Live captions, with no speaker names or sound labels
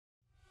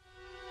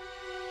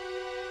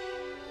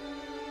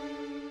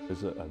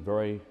There's a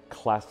very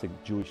classic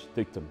Jewish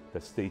dictum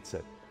that states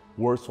that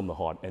words from the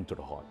heart enter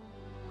the heart.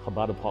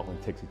 Chabad of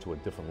Parkland takes it to a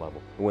different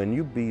level. When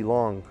you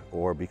belong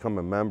or become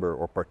a member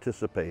or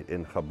participate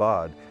in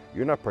Chabad,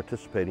 you're not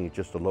participating in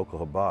just a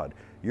local Chabad.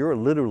 You're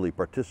literally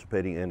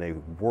participating in a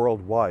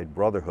worldwide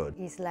brotherhood.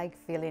 It's like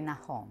feeling at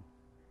home.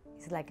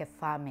 It's like a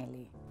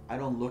family. I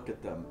don't look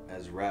at them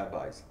as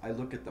rabbis. I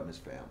look at them as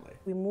family.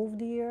 We moved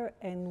here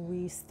and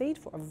we stayed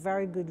for a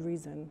very good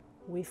reason.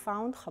 We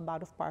found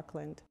Chabad of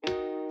Parkland.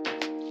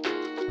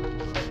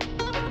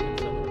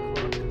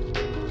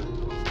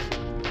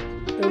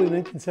 Early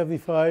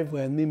 1975,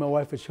 when me and my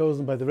wife were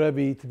chosen by the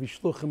Rebbe to be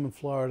shluchim in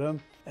Florida,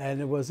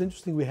 and it was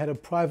interesting, we had a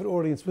private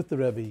audience with the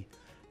Rebbe.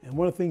 And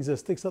one of the things that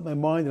sticks up in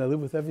my mind and I live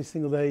with every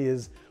single day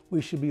is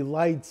we should be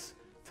lights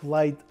to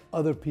light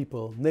other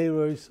people,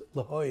 neiros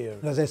lahoyer.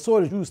 And as I saw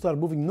the Jews started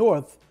moving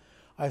north,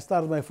 I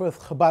started my first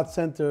Chabad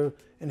center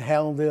in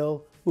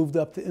Hallandale, moved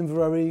up to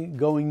Inverary,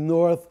 going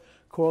north,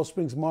 Coral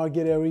Springs,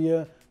 Margate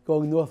area,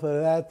 going north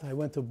of that, I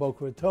went to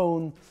Boca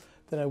Raton,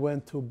 then I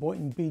went to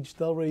Boynton Beach,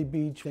 Delray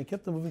Beach, and I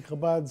kept on moving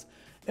Chabads.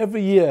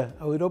 Every year,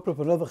 I would open up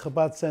another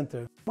Chabad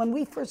center. When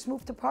we first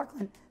moved to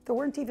Parkland, there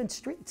weren't even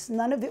streets.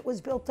 None of it was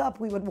built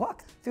up. We would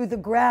walk through the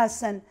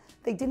grass, and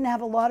they didn't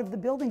have a lot of the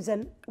buildings,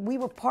 and we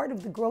were part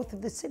of the growth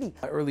of the city.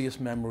 My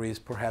earliest memories,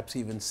 perhaps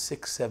even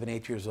 6, 7,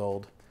 8 years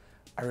old,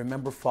 I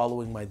remember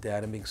following my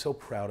dad and being so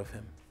proud of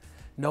him,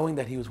 knowing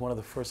that he was one of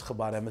the first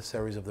Chabad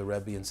emissaries of the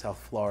Rebbe in South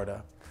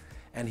Florida,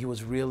 and he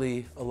was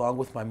really, along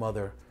with my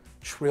mother,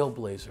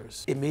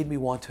 trailblazers. It made me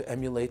want to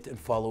emulate and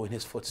follow in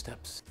his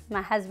footsteps.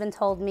 My husband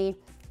told me,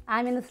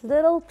 I'm in this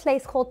little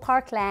place called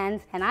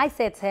Parkland, and I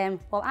said to him,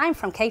 well, I'm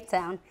from Cape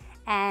Town,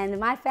 and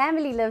my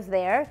family lives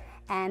there,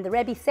 and the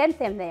Rebbe sent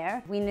them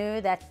there. We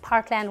knew that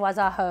Parkland was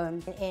our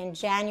home. In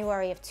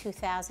January of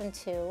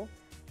 2002,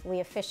 we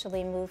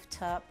officially moved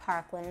to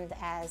Parkland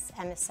as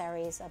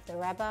emissaries of the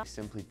Rebbe. We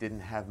simply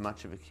didn't have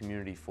much of a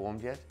community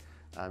formed yet.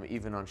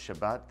 Even on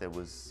Shabbat, there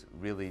was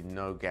really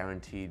no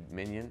guaranteed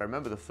minyan. I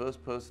remember the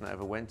first person I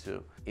ever went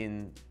to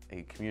in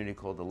a community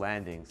called the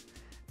Landings,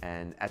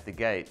 and at the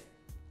gate,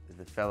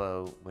 the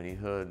fellow, when he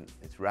heard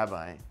it's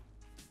rabbi,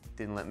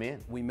 didn't let me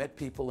in. We met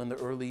people in the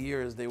early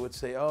years, they would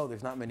say, oh,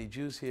 there's not many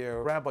Jews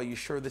here. Rabbi, you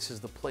sure this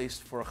is the place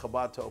for a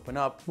Chabad to open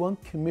up? One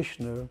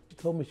commissioner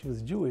told me she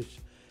was Jewish,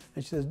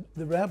 and she said,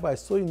 the rabbi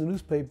saw you in the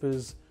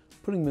newspapers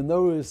putting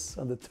menorahs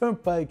on the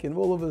turnpike and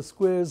all over the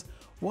squares.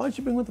 Why don't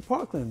you bring one to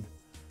Parkland?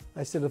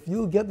 I said, if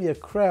you'll get me a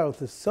crowd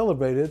to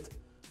celebrate it,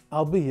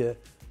 I'll be here.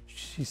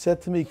 She said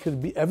to me, could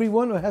it be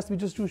everyone or it has to be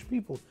just Jewish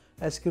people?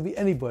 I said, could be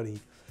anybody.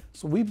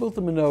 So we built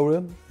a menorah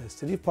in the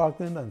city of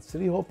Parkland on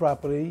City Hall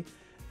property,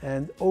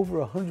 and over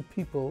 100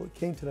 people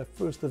came to that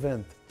first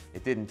event.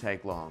 It didn't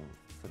take long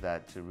for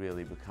that to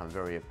really become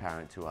very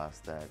apparent to us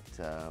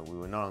that we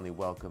were not only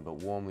welcomed,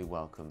 but warmly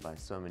welcomed by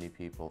so many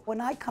people.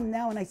 When I come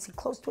now and I see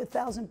close to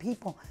 1,000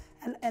 people,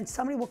 and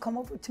somebody will come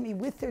over to me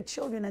with their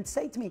children and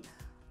say to me,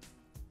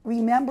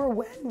 remember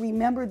when,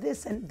 remember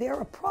this, and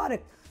they're a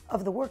product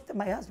of the work that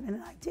my husband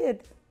and I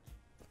did.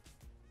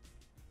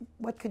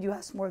 What could you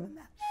ask more than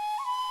that?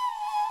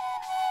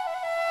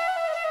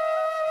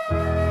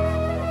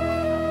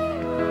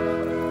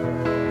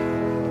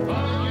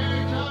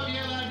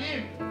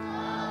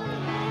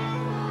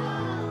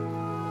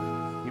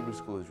 Hebrew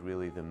school is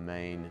really the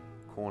main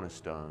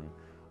cornerstone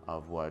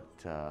of what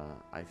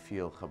I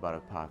feel Chabad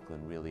of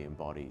Parkland really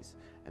embodies,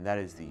 and that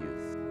is the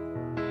youth.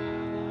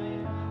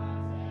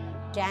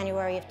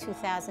 January of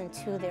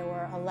 2002, there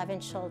were 11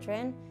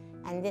 children,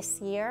 and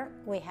this year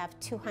we have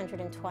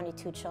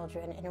 222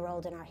 children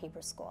enrolled in our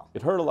Hebrew school.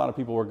 It heard a lot of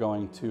people were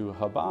going to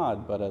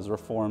Chabad, but as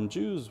Reformed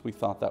Jews, we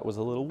thought that was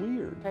a little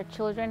weird. Our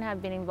children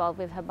have been involved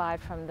with Chabad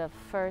from the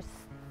first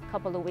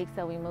couple of weeks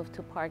that we moved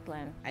to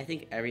Parkland. I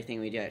think everything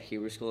we do at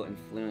Hebrew school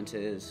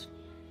influences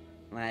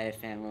my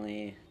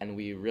family. And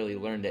we really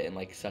learned it in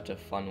like such a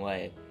fun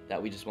way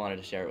that we just wanted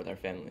to share it with our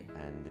family.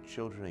 And the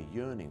children are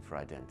yearning for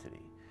identity.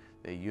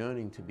 They're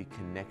yearning to be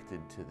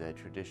connected to their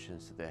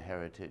traditions, to their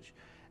heritage,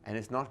 and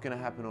it's not going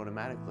to happen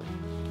automatically.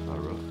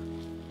 Baruch.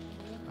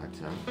 I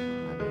don't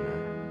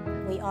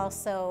know. We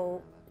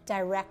also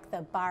direct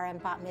the Bar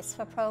and Bat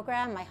Mitzvah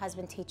program. My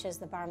husband teaches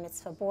the Bar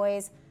Mitzvah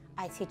boys.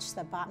 I teach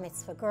the Bat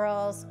Mitzvah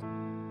girls.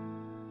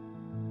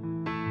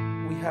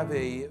 We have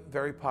a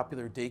very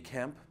popular day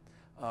camp,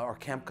 our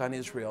Camp Gan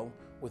Israel,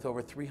 with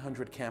over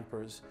 300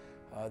 campers.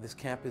 This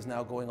camp is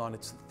now going on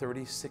its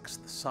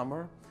 36th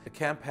summer. The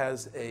camp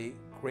has a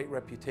great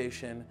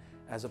reputation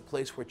as a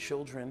place where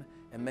children,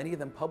 and many of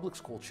them public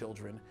school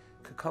children,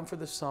 could come for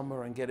the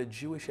summer and get a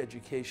Jewish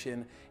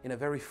education in a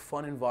very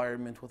fun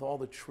environment with all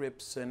the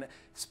trips and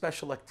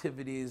special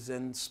activities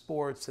and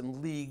sports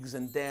and leagues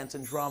and dance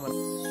and drama.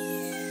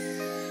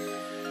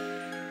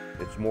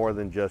 It's more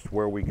than just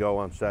where we go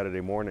on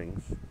Saturday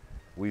mornings.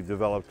 We've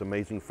developed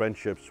amazing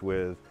friendships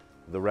with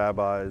the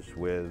rabbis,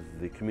 with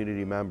the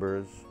community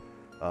members,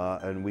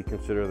 and we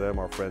consider them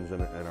our friends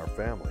and our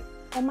family.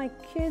 All my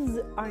kids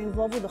are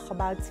involved with the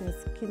Chabad since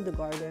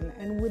kindergarten,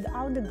 and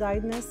without the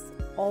guidance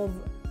of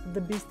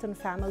the Beeston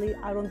family,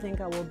 I don't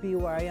think I will be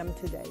where I am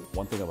today.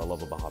 One thing I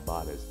love about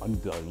Chabad is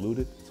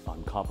undiluted, it's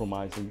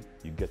uncompromising,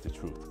 you get the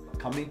truth.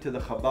 Coming to the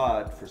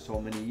Chabad for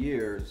so many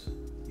years,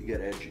 you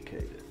get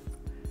educated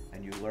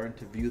and you learn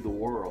to view the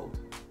world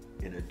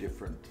in a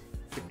different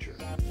picture.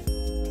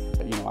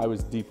 You know, I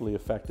was deeply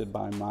affected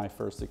by my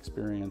first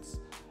experience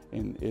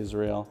in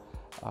Israel.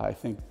 I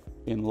think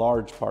in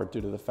large part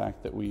due to the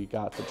fact that we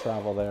got to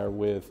travel there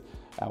with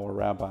our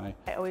rabbi.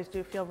 I always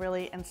do feel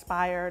really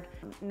inspired,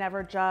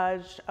 never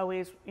judged,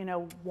 always,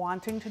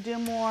 wanting to do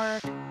more.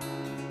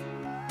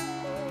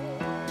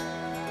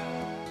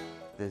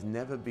 There's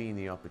never been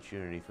the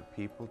opportunity for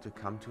people to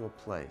come to a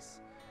place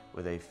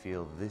where they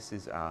feel this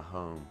is our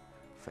home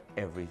for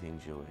everything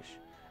Jewish.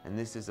 And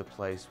this is a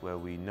place where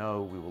we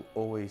know we will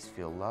always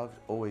feel loved,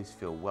 always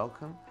feel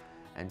welcome.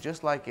 And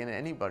just like in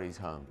anybody's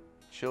home,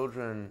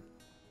 children,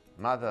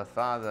 mother,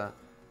 father,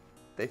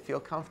 they feel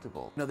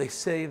comfortable. They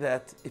say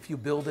that if you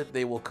build it,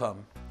 they will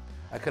come.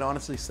 I can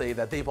honestly say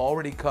that they've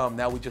already come,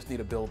 now we just need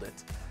to build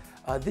it.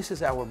 This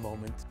is our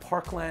moment.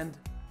 Parkland,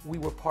 we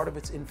were part of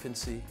its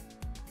infancy.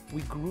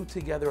 We grew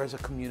together as a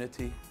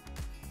community,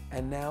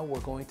 and now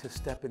we're going to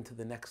step into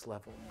the next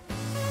level.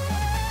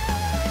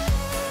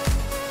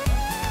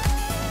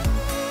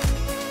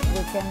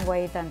 We can't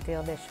wait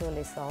until the shul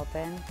is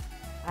open.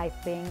 I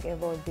think it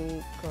will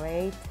be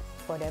great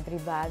for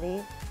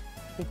everybody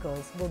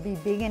because it will be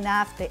big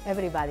enough that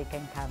everybody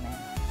can come in.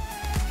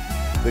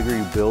 The bigger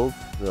you build,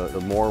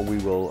 the more we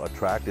will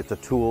attract. It's a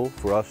tool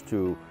for us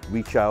to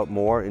reach out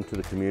more into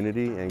the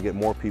community and get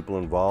more people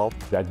involved.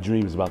 That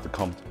dream is about to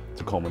come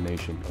to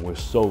culmination, and we're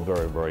so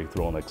very, very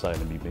thrilled and excited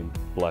to be being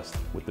blessed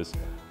with this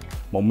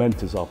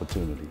momentous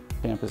opportunity.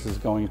 Campus is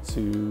going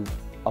to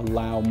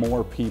allow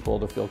more people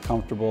to feel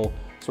comfortable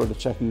sort of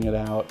checking it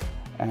out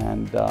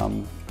and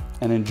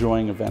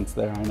enjoying events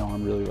there. I know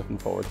I'm really looking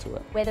forward to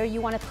it. Whether you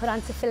want to put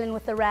on tefillin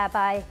with the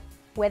rabbi,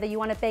 whether you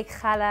want to bake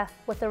challah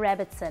with the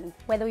rebbitzin,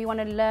 whether you want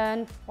to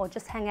learn or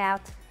just hang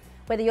out,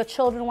 whether your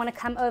children want to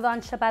come over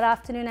on Shabbat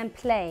afternoon and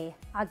play,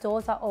 our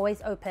doors are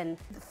always open.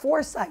 The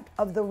foresight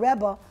of the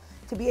Rebbe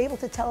to be able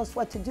to tell us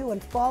what to do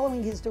and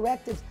following his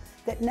directives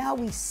that now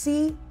we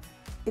see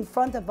in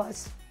front of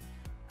us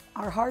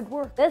our hard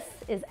work. This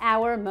is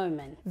our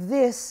moment.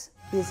 This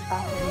is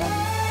our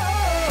moment.